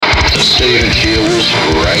Stephen Shields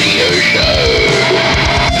Radio Show.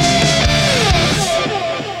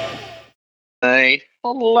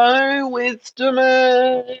 Hello,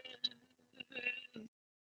 Wisdomers.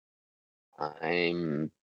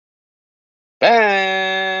 I'm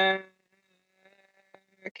back.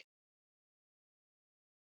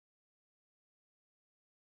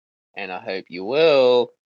 And I hope you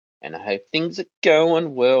will. And I hope things are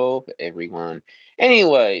going well for everyone.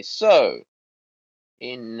 Anyway, so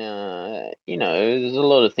there's a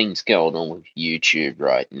lot of things going on with YouTube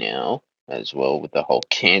right now, as well with the whole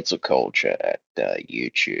cancel culture at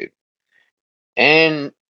YouTube.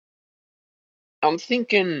 And I'm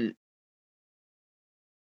thinking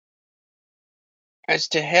as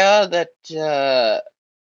to how that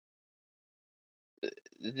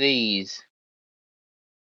these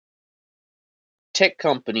tech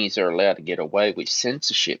companies are allowed to get away with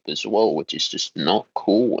censorship as well, which is just not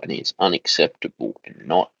cool and is unacceptable and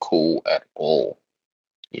not cool at all,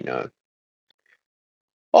 you know.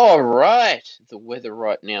 All right, the weather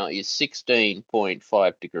right now is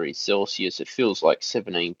 16.5 degrees Celsius. It feels like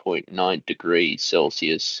 17.9 degrees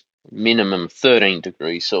Celsius. Minimum 13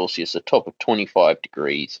 degrees Celsius. A top of 25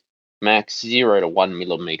 degrees. Max 0 to 1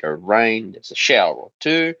 millimeter of rain. There's a shower or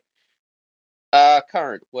two.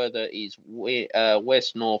 Current weather is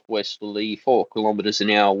west northwesterly, 4 kilometers an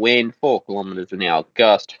hour wind, 4 kilometers an hour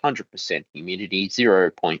gust, 100% humidity,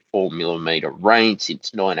 0.4 millimeter rain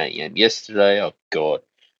since 9 a.m. yesterday. Oh God.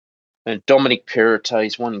 And Dominic Perrottet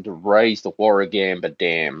is wanting to raise the Warragamba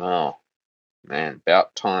Dam. Oh, man,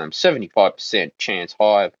 about time. 75% chance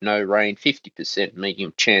high of no rain, 50%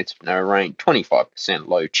 medium chance of no rain, 25%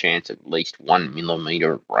 low chance of at least 1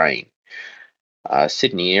 millimeter of rain.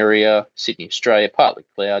 Sydney area, Sydney, Australia, partly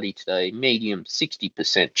cloudy today, medium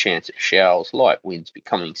 60% chance of showers, light winds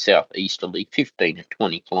becoming southeasterly 15 to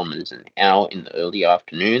 20 kilometres an hour in the early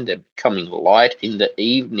afternoon, then becoming light in the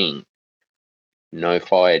evening. No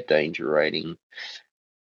fire danger rating.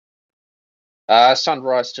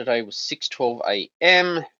 Sunrise today was 6:12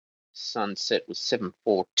 a.m. Sunset was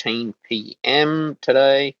 7:14 p.m.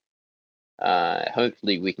 today.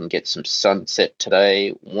 Hopefully we can get some sunset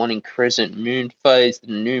today. Wanting crescent moon phase. The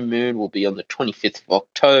new moon will be on the 25th of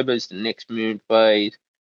October is the next moon phase.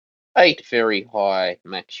 8 very high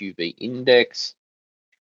max UV index.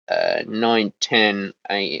 9:10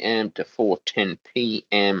 a.m. to 4:10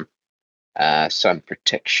 p.m. Sun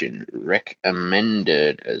protection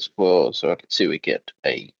recommended as well. So I can see we get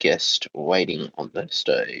a guest waiting on the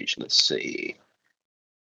stage. Let's see.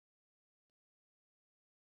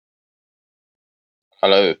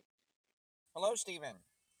 Hello. Hello, Stephen.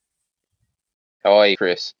 How are you,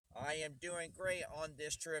 Chris? I am doing great on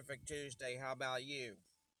this terrific Tuesday. How about you?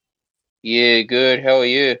 Yeah, good. How are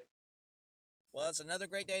you? Well, it's another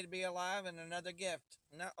great day to be alive and another gift,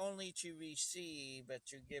 not only to receive, but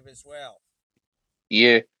to give as well.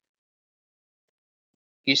 Yeah.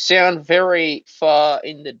 You sound very far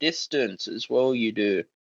in the distance as well, you do.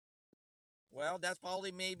 Well, that's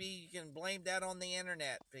probably maybe you can blame that on the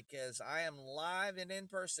internet because I am live and in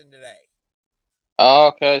person today.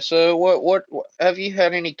 Okay, so what have you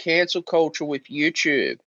had any cancel culture with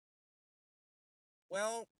YouTube?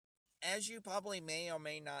 Well, as you probably may or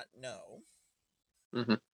may not know,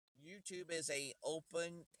 Mhm. YouTube is a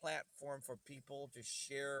open platform for people to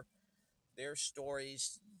share their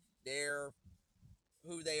stories, their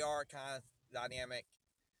who they are kind of dynamic.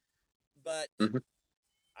 But Mhm.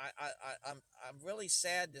 I'm really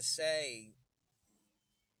sad to say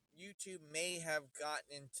YouTube may have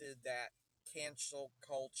gotten into that cancel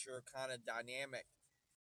culture kind of dynamic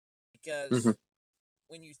Mhm. because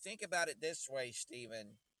when you think about it this way,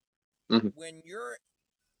 Stephen, Mhm. when you're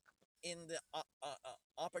in the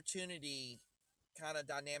opportunity kind of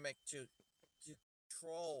dynamic to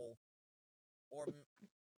control or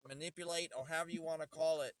manipulate or however you want to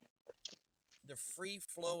call it the free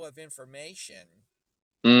flow of information,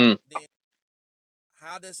 Mm. then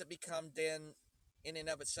how does it become then in and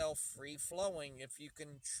of itself free flowing if you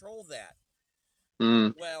control that?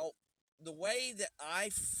 Mm. Well, the way that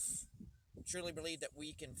truly believe that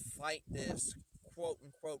we can fight this quote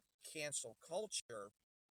unquote cancel culture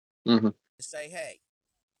Mhm. is say, hey,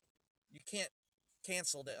 you can't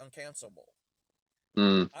cancel the uncancelable.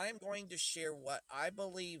 Mm. I'm going to share what I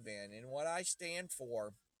believe in and what I stand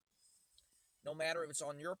for, no matter if it's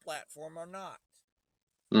on your platform or not.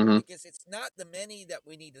 Mhm. Because it's not the many that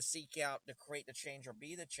we need to seek out to create the change or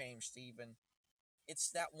be the change, Stephen. It's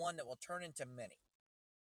that one that will turn into many.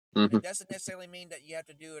 And Mhm. it doesn't necessarily mean that you have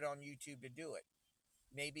to do it on YouTube to do it.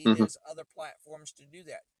 Maybe Mhm. there's other platforms to do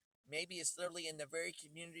that. Maybe it's literally in the very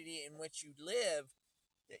community in which you live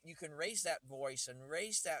that you can raise that voice and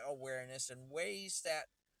raise that awareness and raise that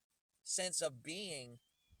sense of being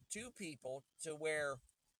to people to where,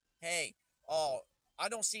 hey, oh, I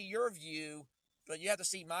don't see your view, but you have to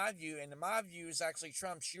see my view, and my view is actually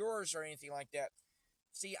trumps yours or anything like that.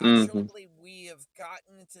 See, I truly Mm-hmm. believe we have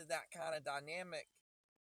gotten into that kind of dynamic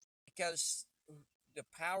because the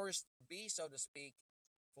powers be, so to speak,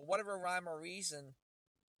 for whatever rhyme or reason,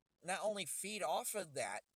 not only feed off of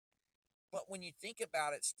that, but when you think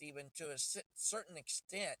about it, Stephen, to a certain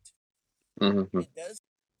extent, Mm-hmm. it does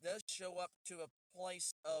show up to a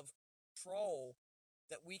place of control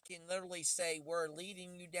that we can literally say we're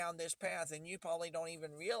leading you down this path, and you probably don't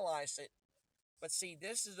even realize it. But see,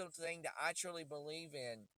 this is the thing that I truly believe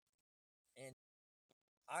in, and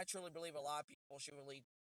I truly believe a lot of people should really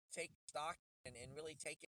take stock and really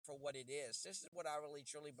take it for what it is. This is what I really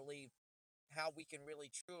truly believe how we can really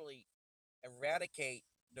truly eradicate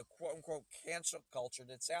the quote unquote cancel culture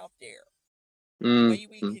that's out there. The way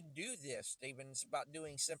we Mm-hmm. can do this, Stephen, is about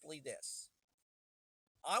doing simply this.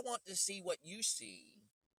 I want to see what you see,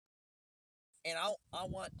 and I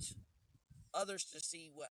want others to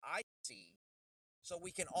see what I see, so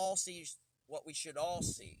we can all see what we should all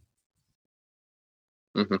see.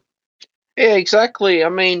 Mm-hmm. Yeah, exactly. I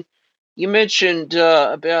mean, you mentioned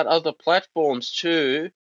about other platforms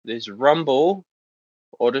too. There's Rumble,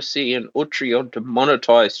 Odyssey, and Utreon to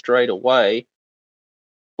monetize straight away.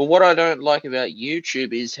 But what I don't like about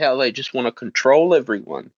YouTube is how they just want to control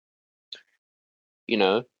everyone, you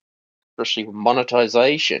know, especially with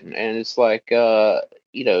monetization. And it's like,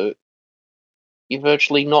 you're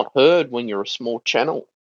virtually not heard when you're a small channel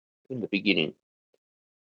in the beginning.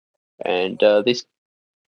 Yeah, And well, this,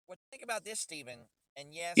 think about this, Stephen.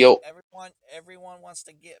 And yes, yo, everyone wants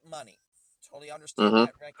to get money. Totally understand mm-hmm,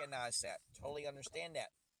 that. Recognize that. Totally understand that.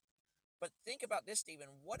 But think about this, Stephen.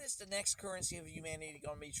 What is the next currency of humanity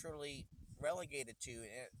going to be truly relegated to?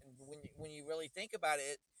 And when you really think about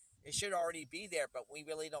it, it should already be there, but we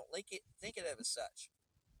really don't think of it as such.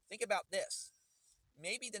 Think about this.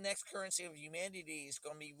 Maybe the next currency of humanity is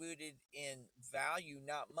going to be rooted in value,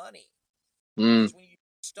 not money. mm, Because when you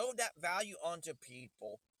bestow that value onto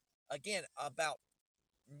people, again, about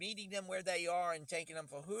meeting them where they are and taking them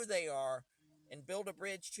for who they are and build a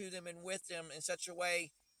bridge to them and with them in such a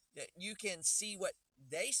way that you can see what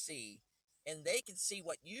they see and they can see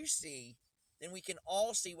what you see, then we can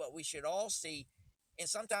all see what we should all see. And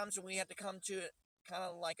sometimes when we have to come to it kind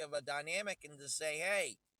of like of a dynamic and to say,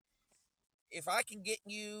 hey, if I can get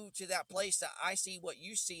you to that place that I see what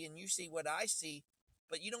you see and you see what I see,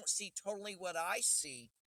 but you don't see totally what I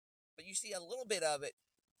see, but you see a little bit of it,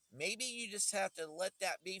 maybe you just have to let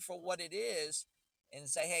that be for what it is and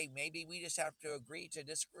say, hey, maybe we just have to agree to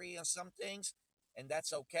disagree on some things, and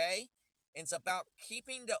that's okay. It's about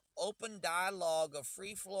keeping the open dialogue of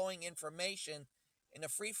free flowing information and the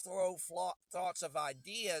free flow thoughts of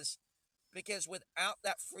ideas, because without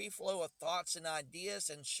that free flow of thoughts and ideas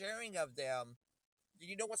and sharing of them,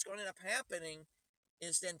 you know what's going to end up happening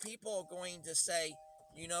is then people are going to say,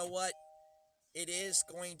 you know what, it is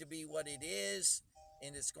going to be what it is,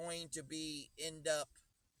 and it's going to be end up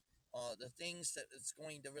the things that it's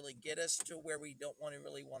going to really get us to where we don't want to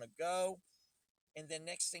really want to go. And then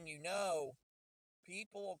next thing you know,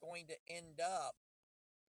 people are going to end up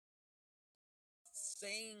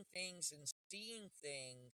saying things and seeing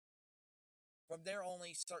things from their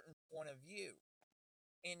only certain point of view.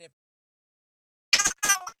 And if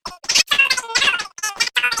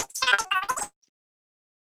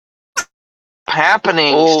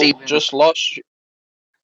happening, oh, Stephen. just lost you.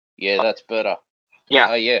 Yeah, that's better. Yeah,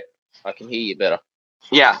 Oh, yeah, I can hear you better.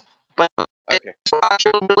 yeah. But Okay. I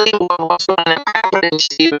truly believe what's going to happen,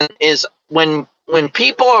 Stephen, is when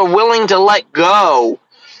people are willing to let go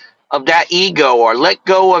of that ego or let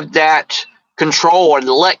go of that control or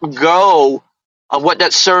let go of what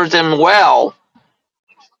that serves them well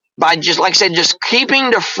by just like I said, just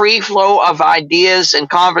keeping the free flow of ideas and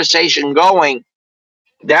conversation going.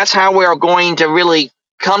 That's how we are going to really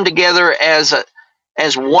come together as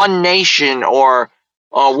one nation or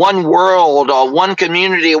one world or one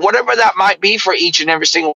community, whatever that might be for each and every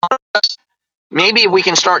single one. Maybe if we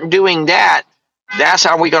can start doing that, that's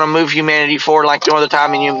how we're going to move humanity forward like no other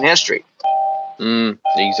time in human history.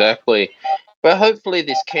 Exactly. But hopefully,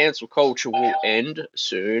 this cancel culture will end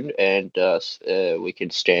soon, and we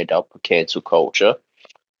can stand up for cancel culture,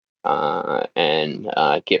 and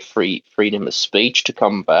get freedom of speech to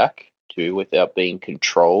come back to without being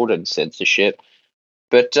controlled and censorship.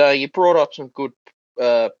 But you brought up some good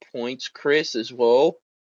points, Chris, as well,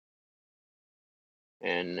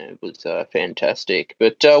 and it was fantastic.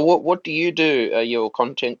 But what do you do? Are you a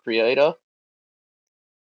content creator?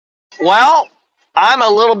 Well, I'm a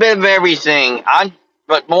little bit of everything.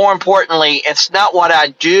 But more importantly, it's not what I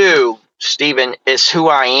do, Stephen. It's who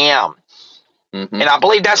I am, Mm-hmm. and I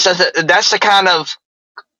believe that's the kind of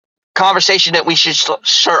conversation that we should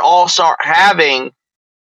all start having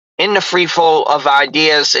in the free flow of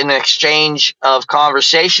ideas and exchange of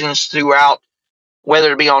conversations throughout,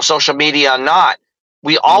 whether it be on social media or not.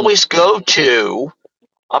 We Mm. always go to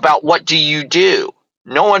about what do you do.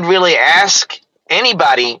 No one really asks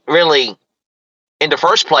anybody really in the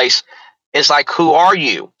first place. It's like, who are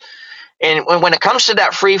you? And when it comes to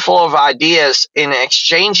that free flow of ideas and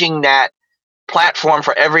exchanging that platform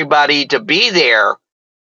for everybody to be there,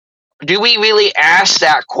 do we really ask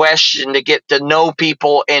that question to get to know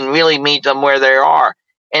people and really meet them where they are?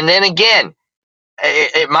 And then again,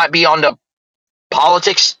 it might be on the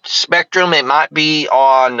politics spectrum, it might be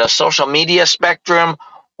on the social media spectrum,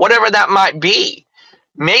 whatever that might be.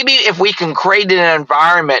 Maybe if we can create an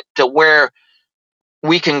environment to where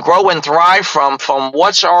we can grow and thrive from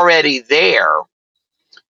what's already there,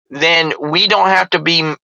 then we don't have to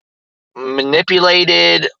be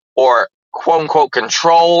manipulated or quote unquote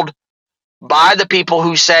controlled by the people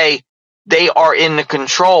who say they are in the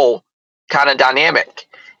control kind of dynamic.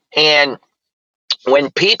 And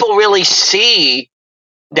when people really see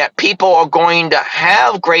that people are going to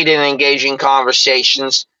have great and engaging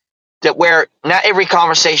conversations, that where not every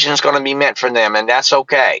conversation is going to be meant for them, and that's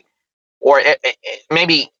okay. Or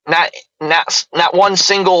maybe not one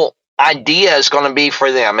single idea is going to be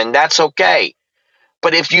for them, and that's okay.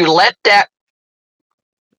 But if you let that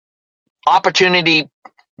opportunity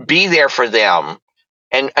be there for them,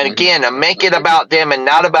 and Mm-hmm. again, make it about them and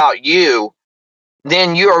not about you,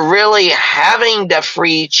 then you're really having the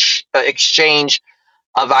free exchange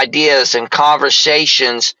of ideas and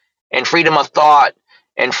conversations and freedom of thought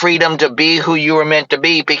and freedom to be who you were meant to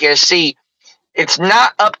be. Because, see, it's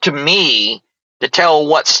not up to me to tell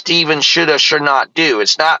what Steven should or should not do.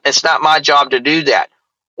 It's not my job to do that.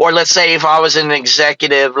 Or let's say if I was an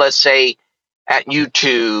executive, let's say at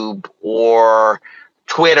YouTube or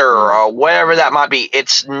Twitter Mm. or whatever that might be,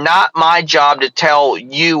 it's not my job to tell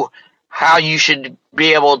you how you should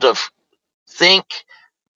be able to think,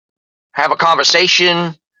 have a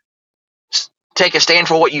conversation, take a stand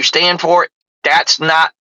for what you stand for. That's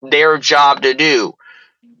not their job to do.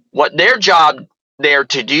 What their job there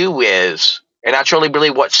to do is, and I truly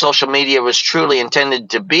believe what social media was truly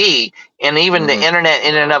intended to be, and even the Mm-hmm. internet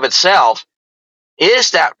in and of itself,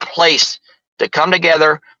 is that place to come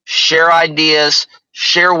together, share ideas,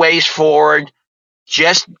 share ways forward,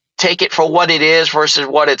 just take it for what it is versus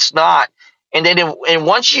what it's not. And then, and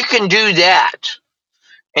once you can do that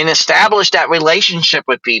and establish that relationship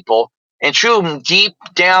with people, and true, deep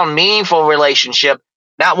down, meaningful relationship,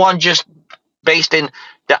 not one just based in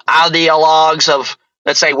the ideologues of,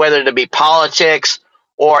 let's say, whether it be politics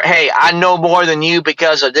or, hey, I know more than you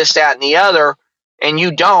because of this, that, and the other, and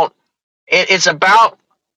you don't. It's about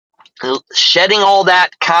shedding all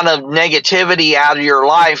that kind of negativity out of your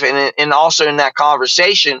life and also in that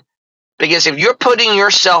conversation. Because if you're putting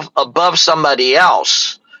yourself above somebody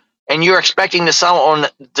else and you're expecting someone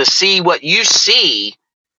to see what you see,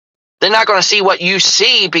 they're not going to see what you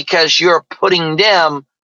see because you're putting them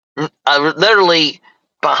literally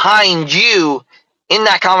behind you in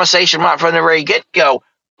that conversation right from the very get go.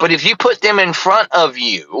 But if you put them in front of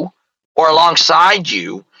you or alongside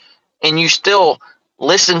you and you still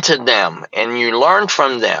listen to them and you learn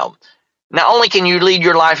from them, not only can you lead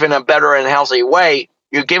your life in a better and healthy way,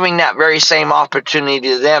 you're giving that very same opportunity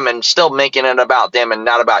to them and still making it about them and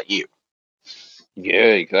not about you.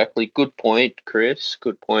 Yeah, exactly. Good point, Chris.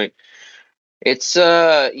 Good point. It's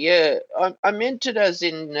yeah, I meant it as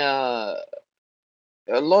in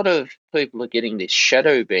a lot of people are getting this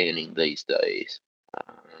shadow banning these days,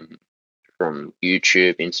 um, from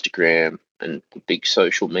YouTube, Instagram, and the big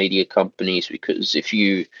social media companies, because if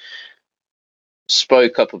you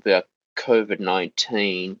spoke up about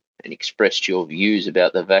COVID-19 and expressed your views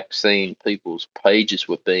about the vaccine, people's pages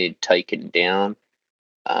were being taken down.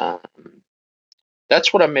 Um,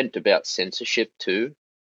 that's what I meant about censorship too.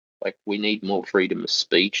 Like, we need more freedom of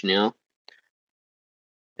speech now.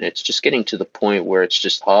 And it's just getting to the point where it's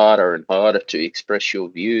just harder and harder to express your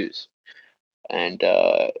views. And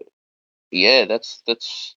yeah, that's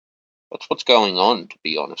what's going on, to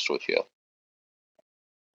be honest with you.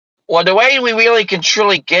 Well, the way we really can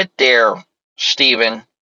truly get there, Stephen,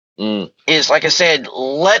 Mm. is like I said,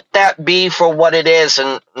 let that be for what it is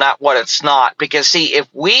and not what it's not. Because, see, if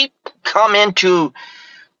we come into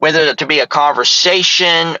whether it to be a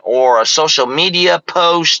conversation or a social media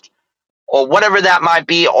post or whatever that might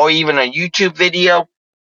be, or even a YouTube video,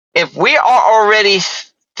 if we are already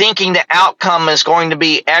thinking the outcome is going to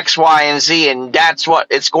be X, Y, and Z, and that's what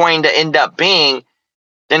it's going to end up being,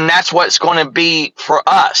 then that's what it's going to be for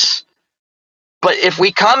us. But if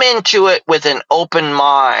we come into it with an open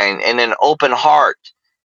mind and an open heart,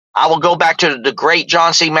 I will go back to the great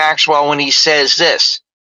John C. Maxwell when he says this: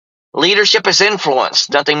 leadership is influence,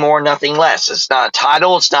 nothing more, nothing less. It's not a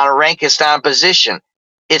title, it's not a rank, it's not a position.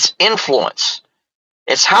 It's influence.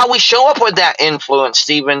 It's how we show up with that influence,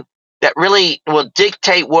 Stephen, that really will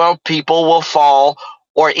dictate where people will fall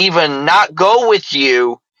or even not go with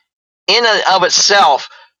you in and of itself,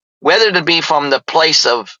 whether it be from the place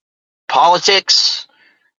of politics,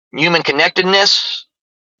 human connectedness,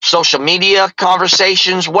 social media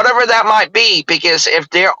conversations, whatever that might be, because if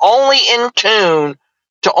they're only in tune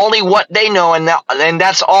to only what they know and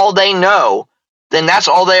that's all they know, then that's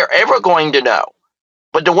all they're ever going to know.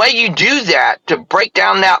 But the way you do that, to break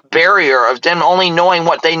down that barrier of them only knowing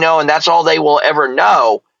what they know and that's all they will ever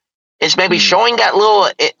know, is maybe showing that little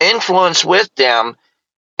influence with them,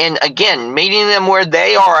 and again, meeting them where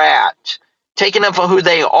they are at, taking them for who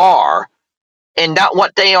they are, and not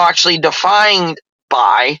what they are actually defined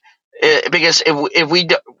by. Because if we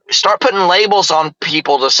start putting labels on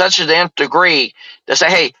people to such an nth degree to say,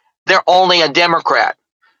 hey, they're only a Democrat,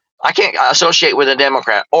 I can't associate with a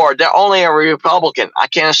Democrat, or they're only a Republican, I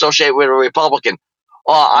can't associate with a Republican,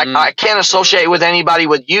 or I can't associate with anybody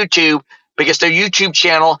with YouTube because their YouTube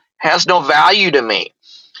channel has no value to me.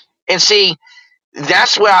 And see,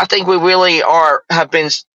 that's where I think we really have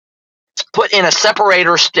been put in a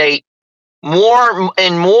separator state more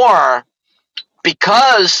and more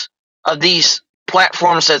because of these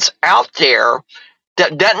platforms that's out there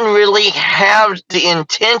that doesn't really have the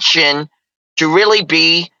intention to really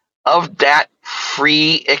be of that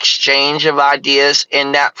free exchange of ideas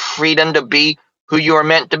and that freedom to be who you are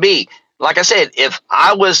meant to be. Like I said, if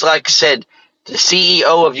I was, like I said, the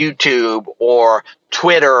CEO of YouTube or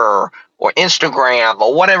Twitter or Instagram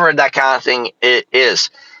or whatever that kind of thing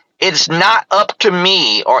is, it's not up to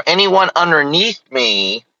me or anyone underneath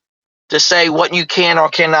me to say what you can or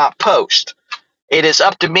cannot post. It is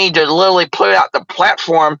up to me to literally put out the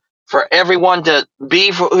platform for everyone to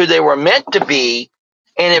be for who they were meant to be.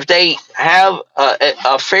 And if they have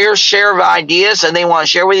a fair share of ideas and they want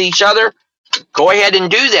to share with each other, go ahead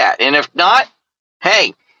and do that. And if not,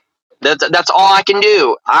 hey, that's all I can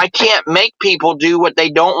do. I can't make people do what they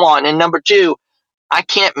don't want. And number two, I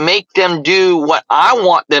can't make them do what I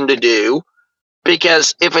want them to do,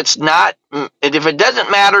 because if it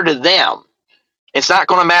doesn't matter to them, it's not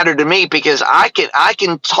going to matter to me, because I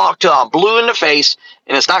can talk to a blue in the face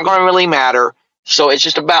and it's not going to really matter. So it's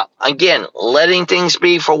just about, again, letting things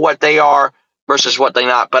be for what they are versus what they're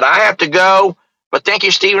not. But I have to go. But thank you,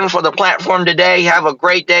 Stephen, for the platform today. Have a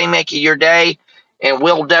great day. Make it your day. And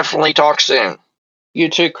we'll definitely talk soon. You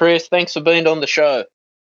too, Chris. Thanks for being on the show.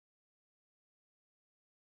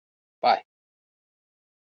 Bye.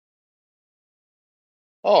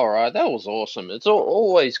 All right, that was awesome. It's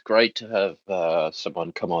always great to have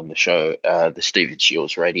someone come on the show, the Stephen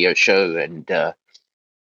Shields radio show, and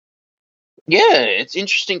yeah, it's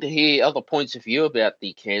interesting to hear other points of view about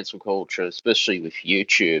the cancel culture, especially with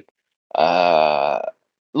YouTube. Uh,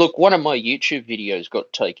 Look, one of my YouTube videos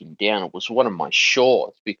got taken down. It was one of my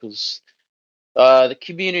shorts because the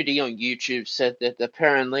community on YouTube said that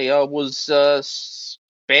apparently I was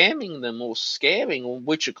spamming them or scamming,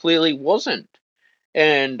 which it clearly wasn't.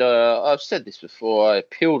 And I've said this before. I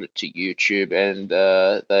appealed it to YouTube, and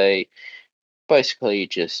they basically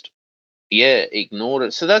just ignored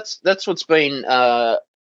it. So that's what's been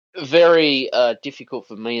very difficult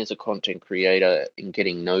for me as a content creator in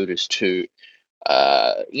getting noticed too.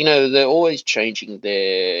 They're always changing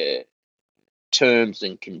their terms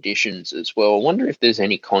and conditions as well. I wonder if there's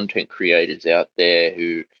any content creators out there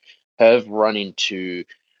who have run into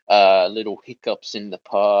little hiccups in the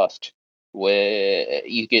past where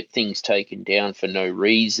you get things taken down for no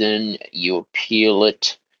reason, you appeal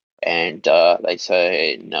it, and they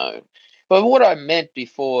say no. But what I meant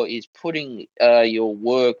before is putting your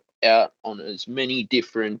work out on as many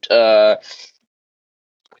different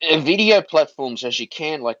video platforms as you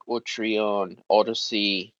can, like Utreon,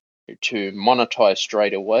 Odyssey, to monetize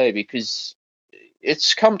straight away, because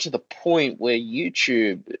it's come to the point where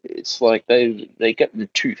YouTube, it's like they getting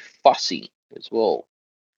too fussy as well.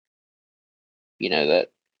 You know that.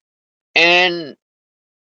 And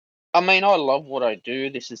I mean, I love what I do.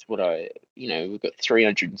 This is what we've got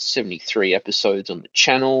 373 episodes on the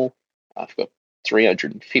channel. I've got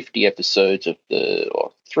 350 episodes of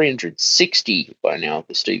or 360 by now of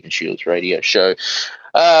the Stephen Shields Radio Show.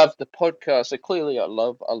 The podcast. So clearly, I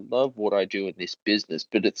love what I do in this business,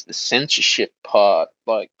 but it's the censorship part.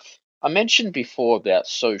 Like I mentioned before about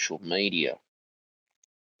social media,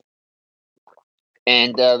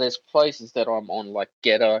 and there's places that I'm on like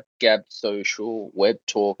Getter, Gab Social, Web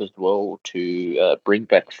Talk as well to bring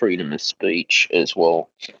back freedom of speech as well.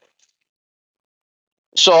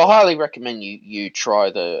 So I highly recommend you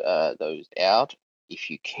try those out if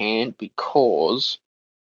you can, because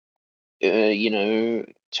to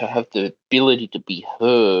have the ability to be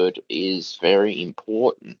heard is very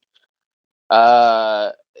important.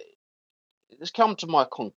 Uh, it's come to my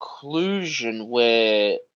conclusion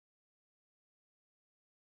where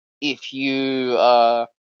if you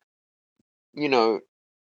you know,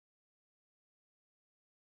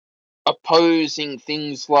 opposing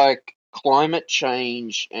things like climate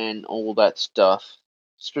change and all that stuff,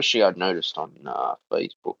 especially I've noticed on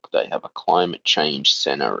Facebook, they have a climate change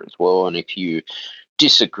center as well, and if you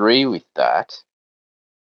disagree with that,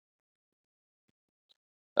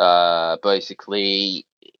 basically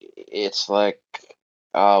it's like,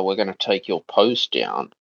 we're going to take your post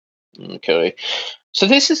down. Okay, so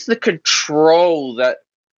this is the control that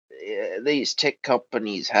these tech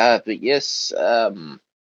companies have. But yes,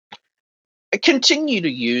 continue to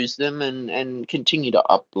use them and continue to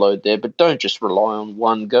upload there, but don't just rely on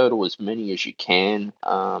one. Go to as many as you can.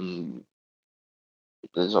 There's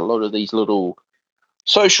a lot of these little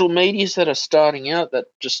social medias that are starting out that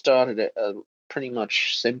just started pretty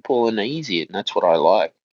much simple and easy, and that's what I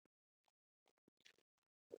like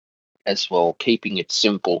as well, keeping it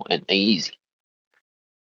simple and easy.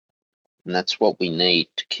 And that's what we need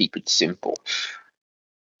to keep it simple.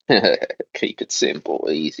 Keep it simple,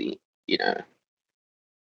 easy, you know.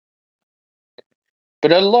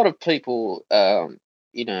 But a lot of people, are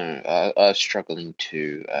struggling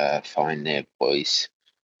to find their voice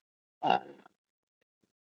uh,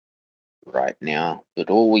 right now. But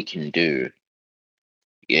all we can do,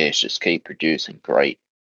 yeah, is just keep producing great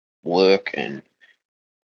work. And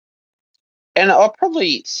I've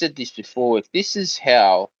probably said this before. If this is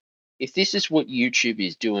what YouTube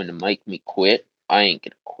is doing to make me quit, I ain't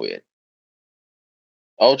gonna quit.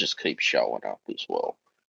 I'll just keep showing up as well.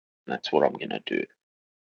 That's what I'm gonna do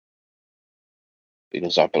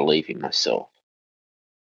because I believe in myself.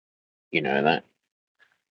 You know that.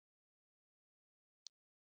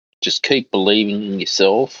 Just keep believing in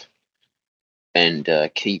yourself and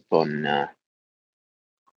keep on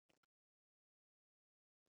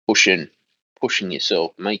pushing, pushing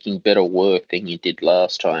yourself, making better work than you did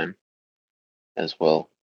last time as well.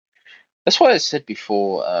 That's why I said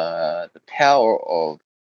before, the power of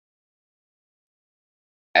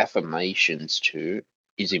affirmations too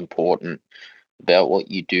is important about what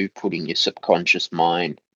you do put in your subconscious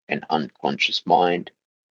mind and unconscious mind.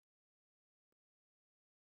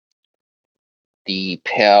 The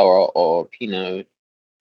power of,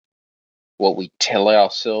 what we tell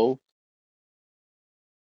ourselves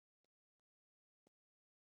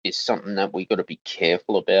is something that we got to be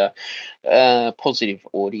careful about. Positive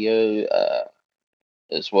audio,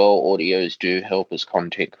 as well. Audios do help as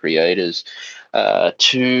content creators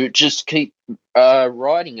to just keep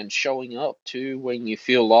writing and showing up too when you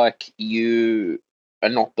feel like you are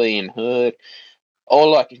not being heard.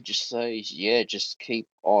 All I can just say is, yeah, just keep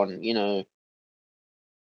on,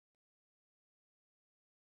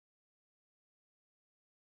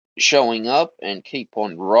 showing up and keep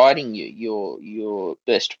on writing your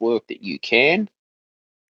best work that you can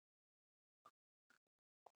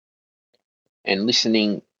and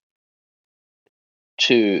listening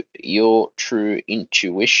to your true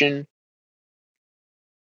intuition,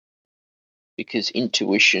 because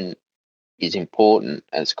intuition is important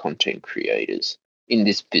as content creators in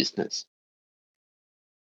this business.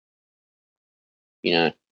 You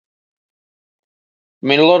know, I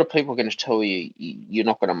mean, a lot of people are going to tell you you're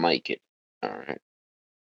not going to make it. All right,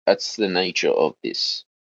 that's the nature of this.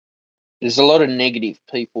 There's a lot of negative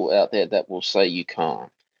people out there that will say you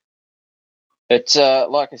can't. But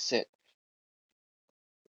like I said,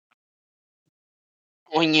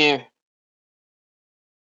 when you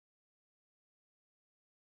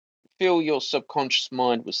fill your subconscious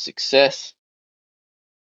mind with success,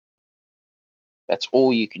 that's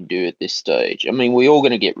all you can do at this stage. I mean, we're all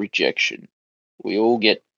going to get rejection. We all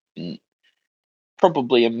get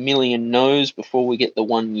probably a million no's before we get the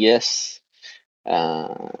one yes.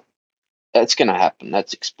 Uh, that's going to happen.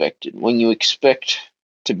 That's expected. When you expect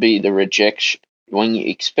to be the rejection, when you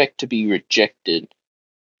expect to be rejected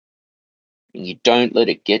and you don't let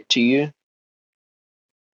it get to you,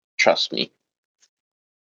 trust me,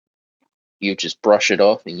 You just brush it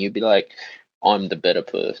off and you'd be like, I'm the better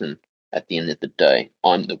person at the end of the day.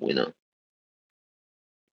 I'm the winner.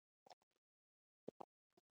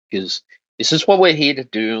 Because this is what we're here to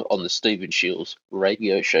do on the Stephen Shields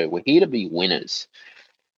radio show. We're here to be winners.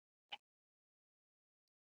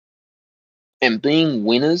 And being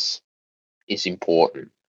winners is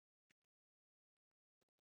important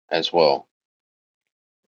as well.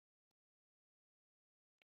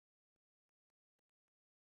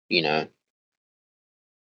 You know,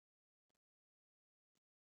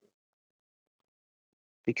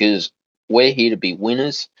 because we're here to be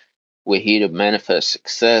winners. We're here to manifest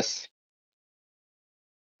success.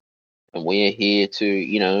 And we're here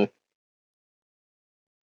to,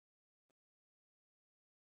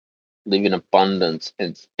 live in abundance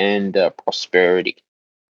and prosperity.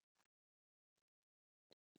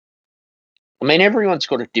 I mean, everyone's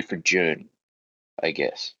got a different journey, I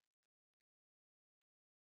guess.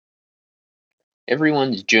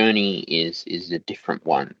 Everyone's journey is a different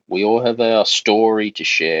one. We all have our story to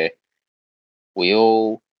share. We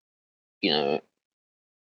all, you know,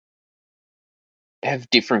 have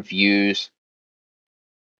different views.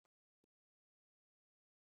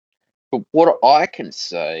 But what I can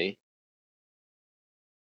say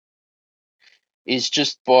is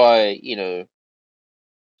just by,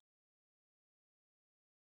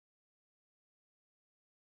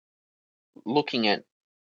 looking at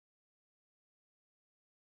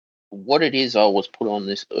what it is I was put on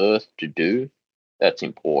this earth to do, that's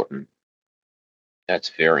important. That's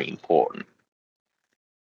very important.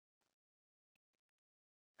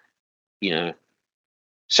 You know,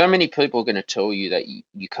 so many people are going to tell you that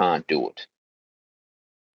you can't do it.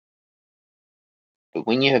 But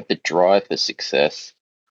when you have the drive for success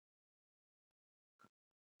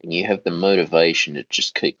and you have the motivation to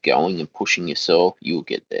just keep going and pushing yourself, you'll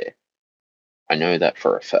get there. I know that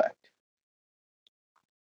for a fact.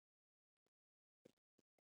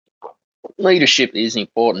 Leadership is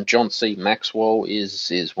important. John C. Maxwell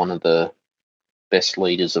is one of the best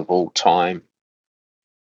leaders of all time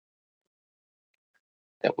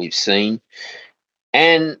that we've seen.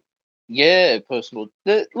 And yeah, personal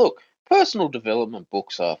development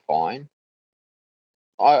books are fine.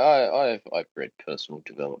 I've read personal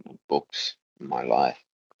development books in my life,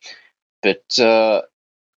 but I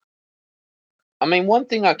mean, one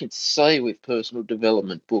thing I can say with personal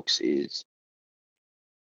development books is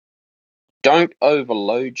don't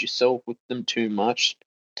overload yourself with them too much.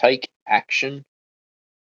 Take action,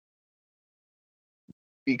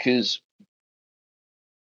 because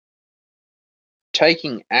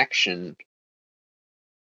taking action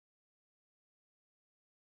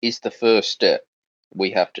is the first step we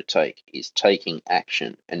have to take, is taking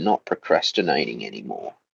action and not procrastinating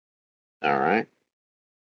anymore. All right?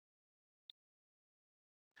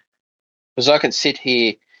 Because I can sit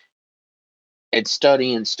here and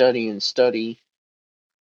study and study and study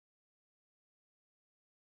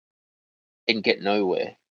and get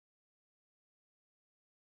nowhere.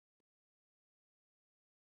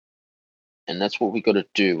 And that's what we got to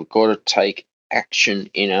do. We've got to take action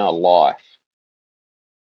in our life.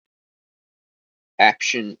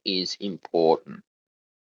 Action is important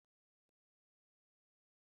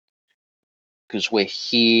because we're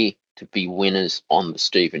here to be winners on the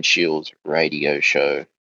Stephen Shields radio show.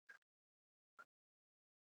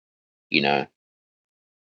 You know,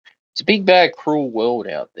 it's a big, bad, cruel world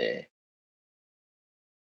out there.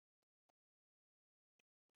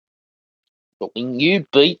 But when you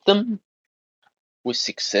beat them with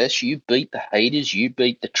success, you beat the haters, you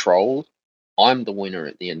beat the trolls, I'm the winner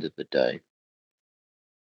at the end of the day.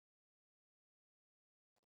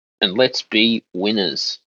 And let's be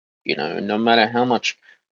winners. No matter how much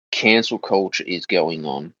cancel culture is going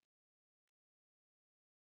on,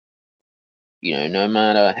 no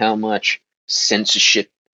matter how much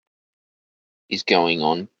censorship is going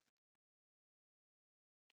on,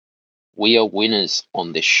 we are winners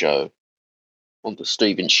on this show, on the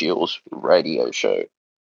Stephen Shields radio show.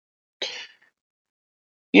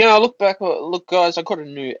 Yeah, look, guys, I got a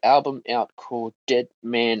new album out called Dead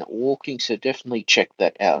Man Walking, so definitely check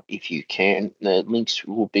that out if you can. The links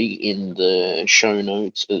will be in the show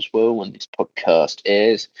notes as well when this podcast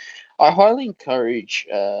airs. I highly encourage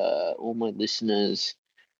all my listeners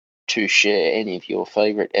to share any of your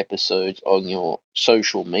favorite episodes on your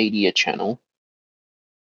social media channel.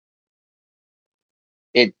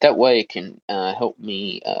 That way it can help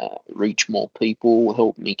me reach more people,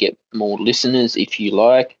 help me get more listeners if you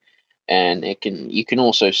like, and you can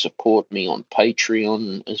also support me on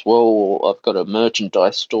Patreon as well. I've got a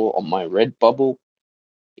merchandise store on my Redbubble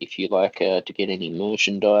if you like to get any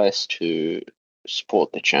merchandise to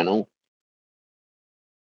support the channel.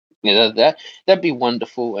 That'd be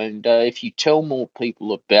wonderful. And if you tell more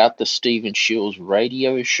people about the Stephen Shields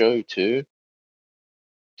radio show too,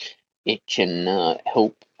 it can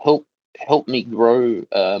help me grow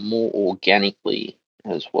more organically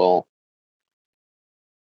as well.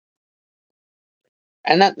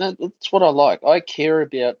 And that's what I like. I care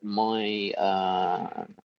about my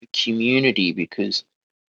community because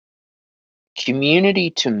community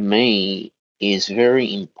to me is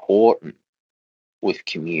very important with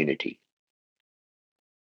community,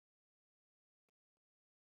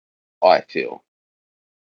 I feel,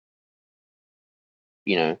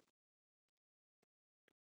 you know,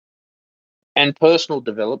 and personal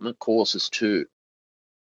development courses too,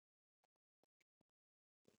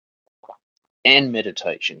 and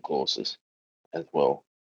meditation courses as well.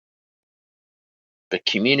 But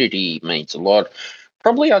community means a lot.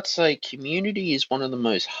 Probably I'd say community is one of the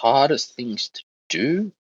most hardest things to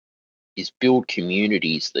do is build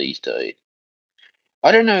communities these days.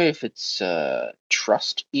 I don't know if it's a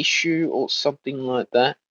trust issue or something like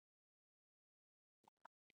that,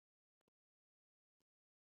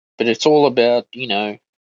 but it's all about,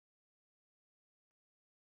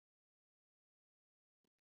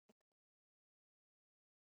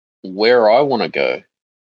 where I want to go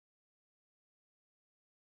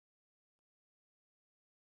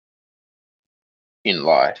in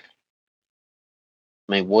life.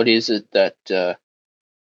 I mean, what is it that,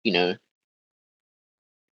 you know,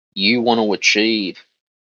 you want to achieve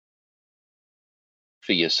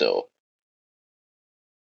for yourself?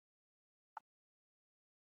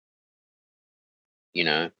 You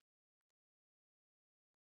know,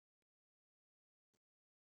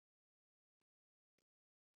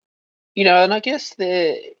 and I guess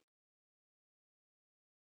the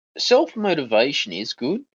self motivation is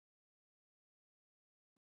good,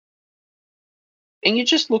 and you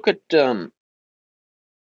just look at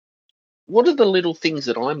what are the little things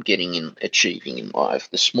that I'm getting in achieving in life,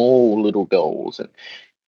 the small little goals,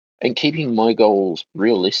 and keeping my goals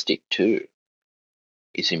realistic too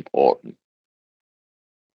is important.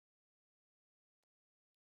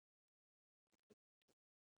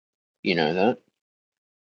 You know that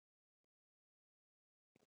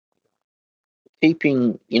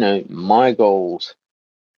keeping my goals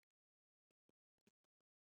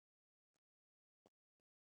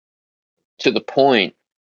to the point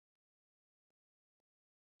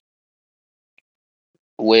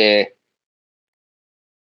where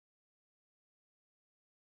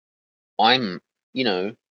I'm you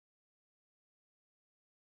know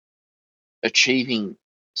achieving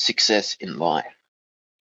success in life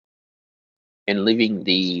and living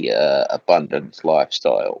the abundance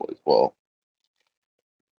lifestyle as well.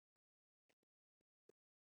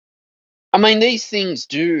 I mean, these things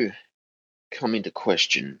do come into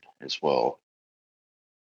question as well,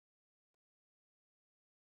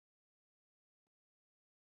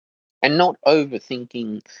 and not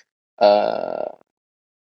overthinking uh,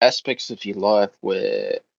 aspects of your life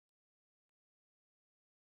where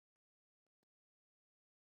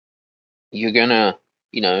you're gonna,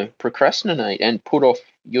 procrastinate and put off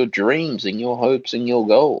your dreams and your hopes and your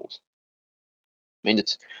goals. I mean,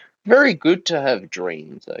 it's very good to have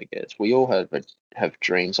dreams, I guess. We all have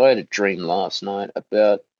dreams. I had a dream last night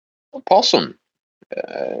about a possum.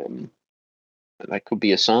 Um, that could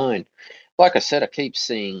be a sign. Like I said, I keep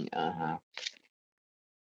seeing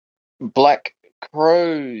black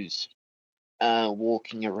crows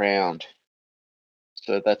walking around.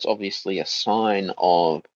 So that's obviously a sign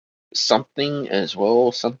of something as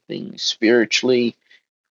well, something spiritually.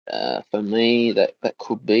 For me, that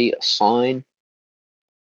could be a sign,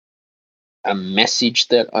 a message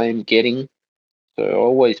that I am getting. So I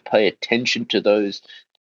always pay attention to those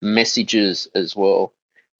messages as well.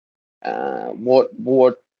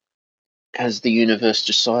 What has the universe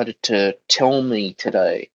decided to tell me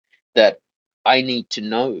today that I need to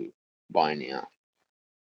know by now?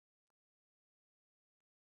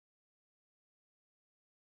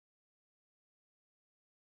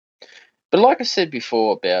 But like I said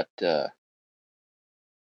before about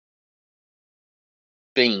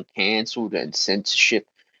being cancelled and censorship,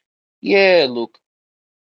 yeah, look,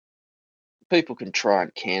 people can try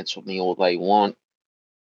and cancel me all they want,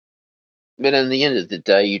 but at the end of the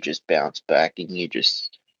day, you just bounce back and you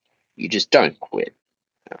just don't quit.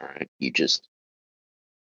 All right, you just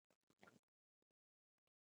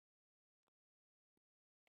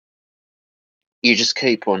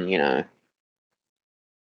keep on,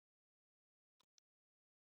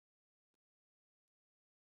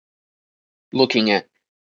 looking at,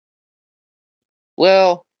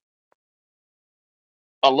 well,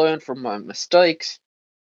 I learned from my mistakes.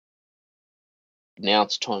 Now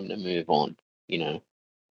it's time to move on. It's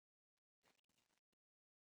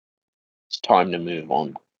time to move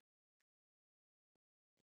on.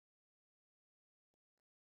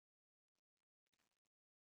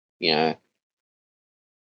 You know,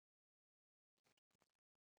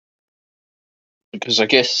 because I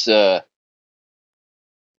guess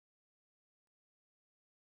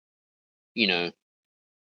you know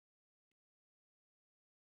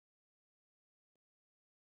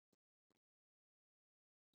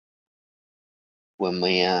when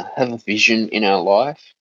we have a vision in our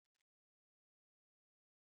life,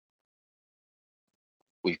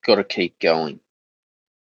 we've got to keep going.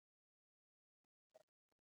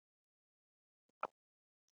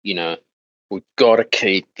 You know, we've got to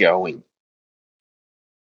keep going,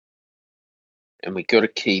 and we've got to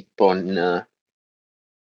keep on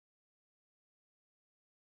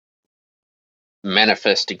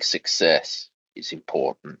manifesting success is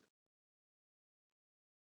important,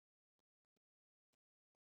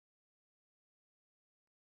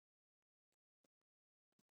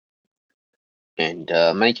 and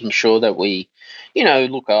making sure that we,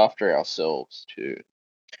 look after ourselves too.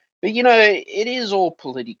 But it is all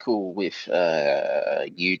political with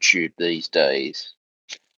YouTube these days,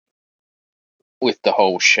 with the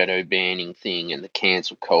whole shadow banning thing and the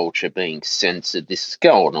cancel culture being censored. This is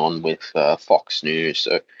going on with Fox News.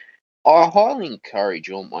 So I highly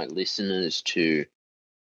encourage all my listeners to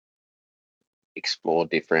explore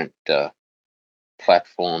different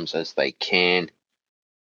platforms as they can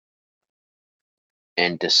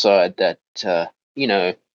and decide that, you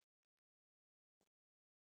know,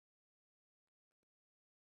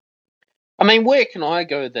 I mean, where can I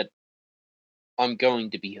go that I'm going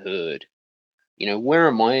to be heard? Where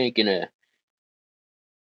am I going to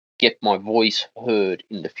get my voice heard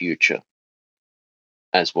in the future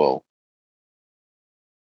as well?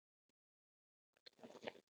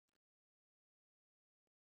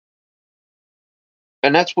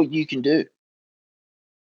 And that's what you can do.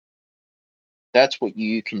 That's what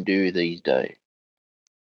you can do these days.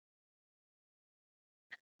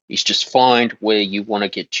 Is just find where you want to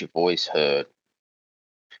get your voice heard.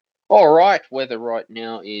 All right, weather right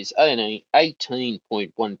now is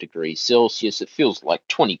 18.1 degrees Celsius. It feels like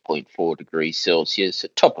 20.4 degrees Celsius. A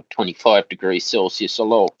top of 25 degrees Celsius. A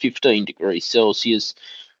low of 15 degrees Celsius.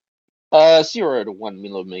 0 to 1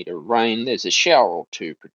 millimeter rain. There's a shower or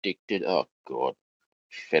two predicted. Oh, God.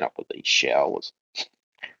 Fed up with these showers.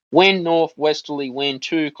 Wind northwesterly wind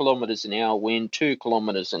 2 kilometers an hour wind, 2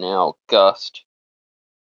 kilometers an hour gust.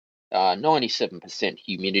 97%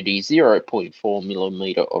 humidity, 0.4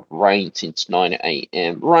 millimeter of rain since 9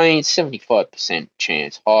 a.m. Rain, 75%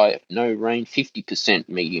 chance high of no rain, 50%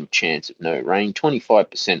 medium chance of no rain,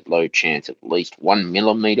 25% low chance of at least 1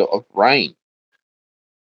 millimeter of rain.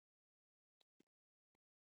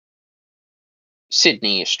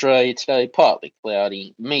 Sydney, Australia today, partly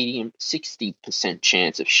cloudy, medium, 60%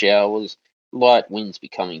 chance of showers, light winds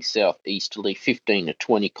becoming southeasterly, 15 to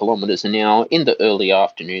 20 kilometers an hour in the early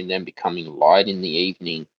afternoon, then becoming light in the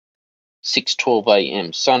evening. 6:12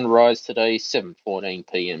 a.m. sunrise today,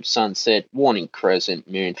 7:14 p.m. sunset, warning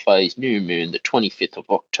crescent, moon phase, new moon, the 25th of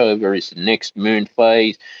October is the next moon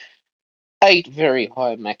phase. 8 very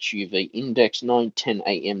high max UV index, 9:10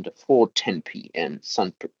 a.m. to 4:10 p.m.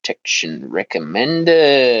 Sun protection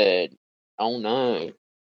recommended. Oh no.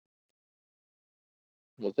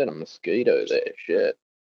 Was that a mosquito there? Shit.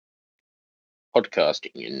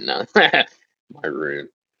 Podcasting in my room.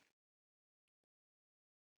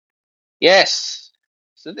 Yes.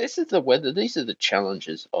 So this is the weather. These are the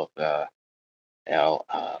challenges of our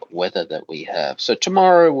weather that we have. So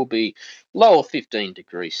tomorrow will be low of 15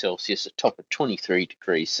 degrees Celsius, a top of 23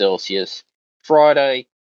 degrees Celsius. Friday,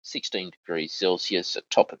 16 degrees Celsius, a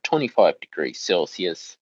top of 25 degrees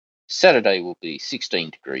Celsius. Saturday will be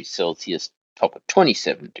 16 degrees Celsius, top of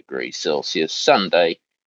 27 degrees Celsius. Sunday,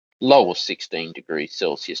 low of 16 degrees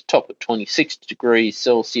Celsius, top of 26 degrees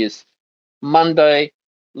Celsius. Monday,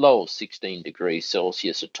 low of 16 degrees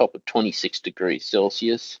Celsius, a top of 26 degrees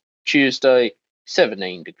Celsius. Tuesday,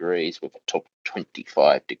 17 degrees with a top of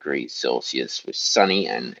 25 degrees Celsius with sunny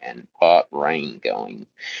and part rain going.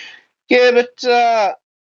 Yeah, but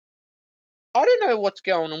I don't know what's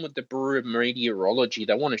going on with the Bureau of Meteorology.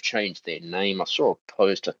 They want to change their name. I saw a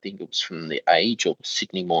post, I think it was from The Age or the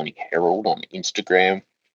Sydney Morning Herald on Instagram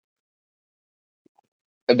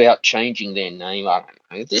about changing their name. I don't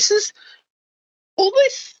know. This is all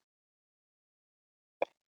this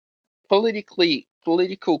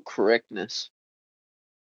political correctness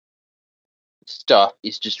stuff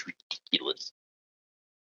is just ridiculous.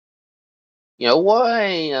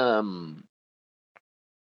 Why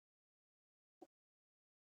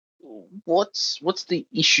what's the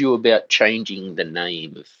issue about changing the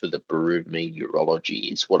name for the Bureau of Meteorology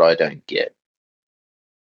is what I don't get.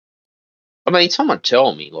 I mean, someone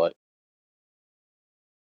tell me, like,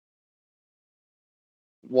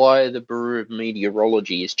 why the Bureau of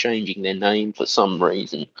Meteorology is changing their name for some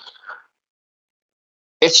reason.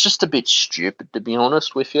 It's just a bit stupid, to be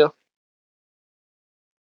honest with you,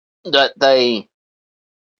 that they,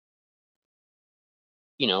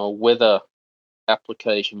 a weather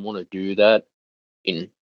application want to do that in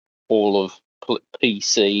all of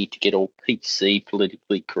PC to get all PC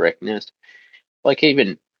politically correctness. Like,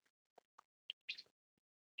 even,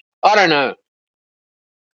 I don't know,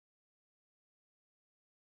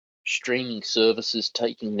 streaming services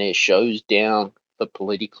taking their shows down for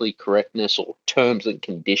politically correctness or terms and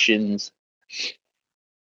conditions,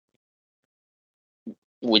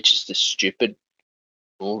 which is just stupid.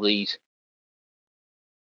 All these,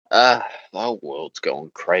 the whole world's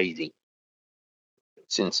going crazy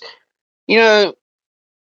since, you know,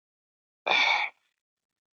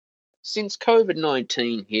 since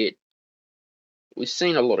COVID-19 hit, we've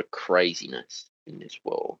seen a lot of craziness in this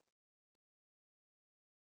world.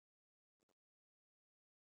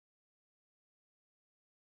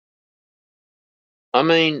 I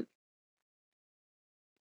mean,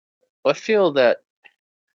 I feel that,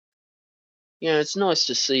 it's nice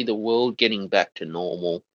to see the world getting back to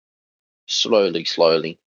normal slowly,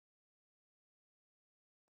 slowly.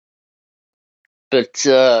 But,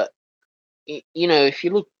 if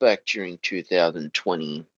you look back during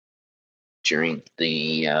 2020, during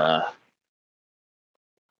the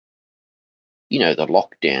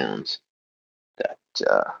lockdowns that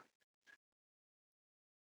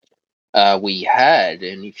we had,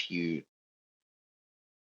 and if you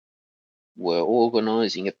were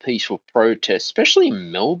organising a peaceful protest, especially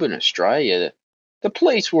in Melbourne, Australia, the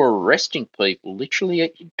police were arresting people literally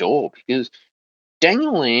at your door because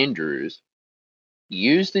Daniel Andrews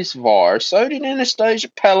used this virus. So did Anastasia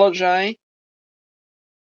Palaszczuk.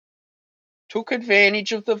 Took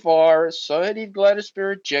advantage of the virus. So did Gladys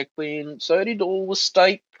Berejiklian. So did all the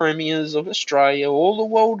state premiers of Australia. All the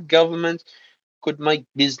world governments could make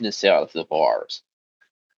business out of the virus.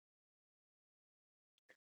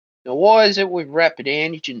 Now, why is it with rapid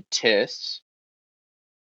antigen tests,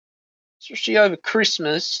 especially over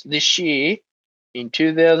Christmas this year in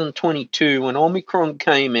 2022 when Omicron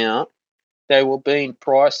came out, they were being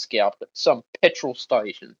price scalped at some petrol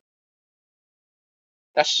station?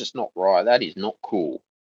 That's just not right. That is not cool.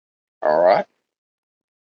 All right.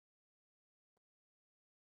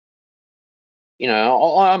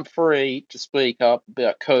 I'm free to speak up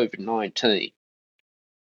about COVID-19.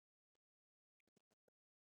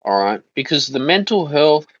 All right. Because the mental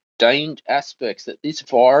health aspects that this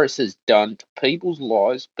virus has done to people's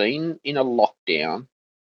lives, being in a lockdown,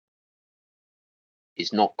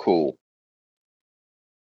 is not cool.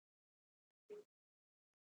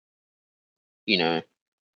 You know,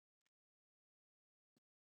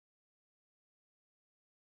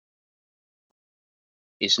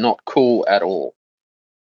 it's not cool at all.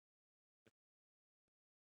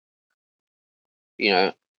 You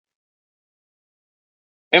know,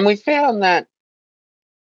 and we found that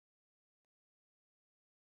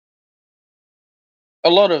a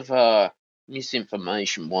lot of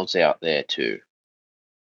misinformation was out there too.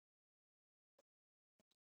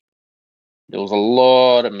 There was a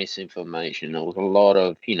lot of misinformation. There was a lot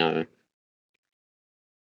of,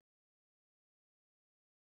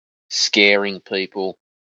 scaring people.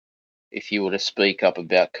 If you were to speak up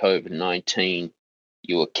about COVID-19,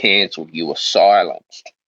 you were cancelled, you were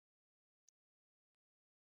silenced.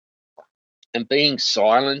 And being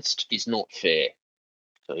silenced is not fair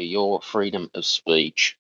for your freedom of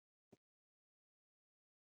speech.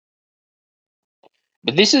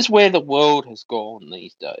 But this is where the world has gone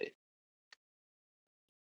these days.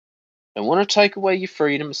 They want to take away your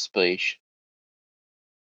freedom of speech.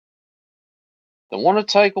 They want to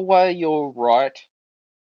take away your right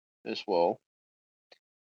as well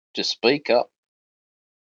to speak up,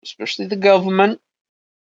 especially the government,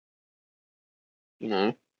 you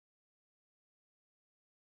know,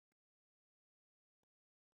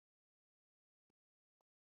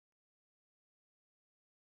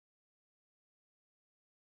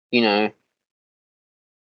 you know,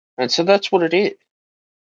 and so that's what it is.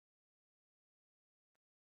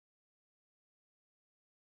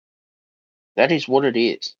 That is what it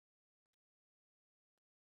is.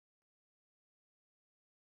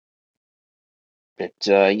 But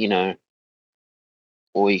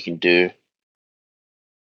all you can do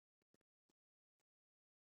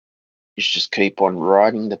is just keep on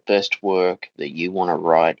writing the best work that you want to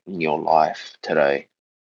write in your life today.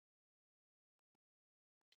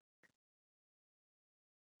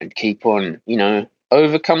 and keep on,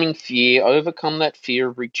 overcoming fear, overcome that fear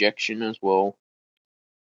of rejection as well.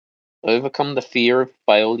 Overcome the fear of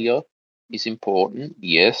failure is important.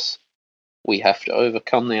 Yes, we have to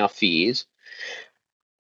overcome our fears.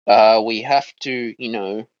 We have to,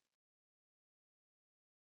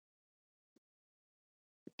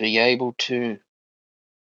 be able to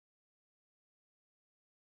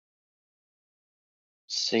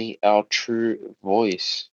see our true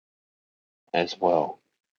voice as well.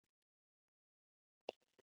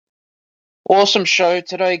 Awesome show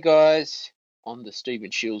today, guys, on the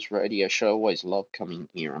Stephen Shields radio show. Always love coming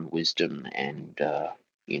here on Wisdom and,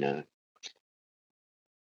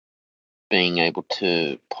 being able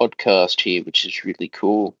to podcast here, which is really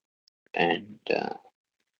cool, and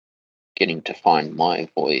getting to find my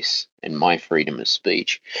voice and my freedom of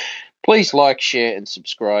speech. Please like, share, and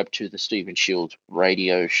subscribe to the Stephen Shields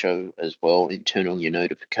radio show as well, and turn on your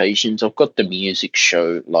notifications. I've got the music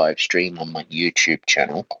show live stream on my YouTube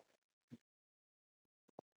channel.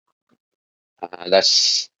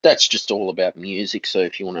 That's just all about music. So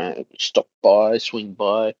if you want to stop by, swing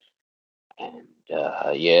by, and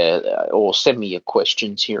or send me your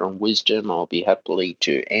questions here on Wisdom, I'll be happily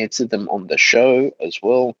to answer them on the show as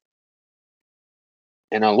well.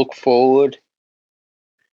 And I look forward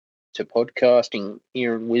to podcasting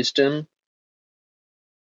here in Wisdom.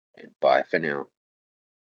 And bye for now.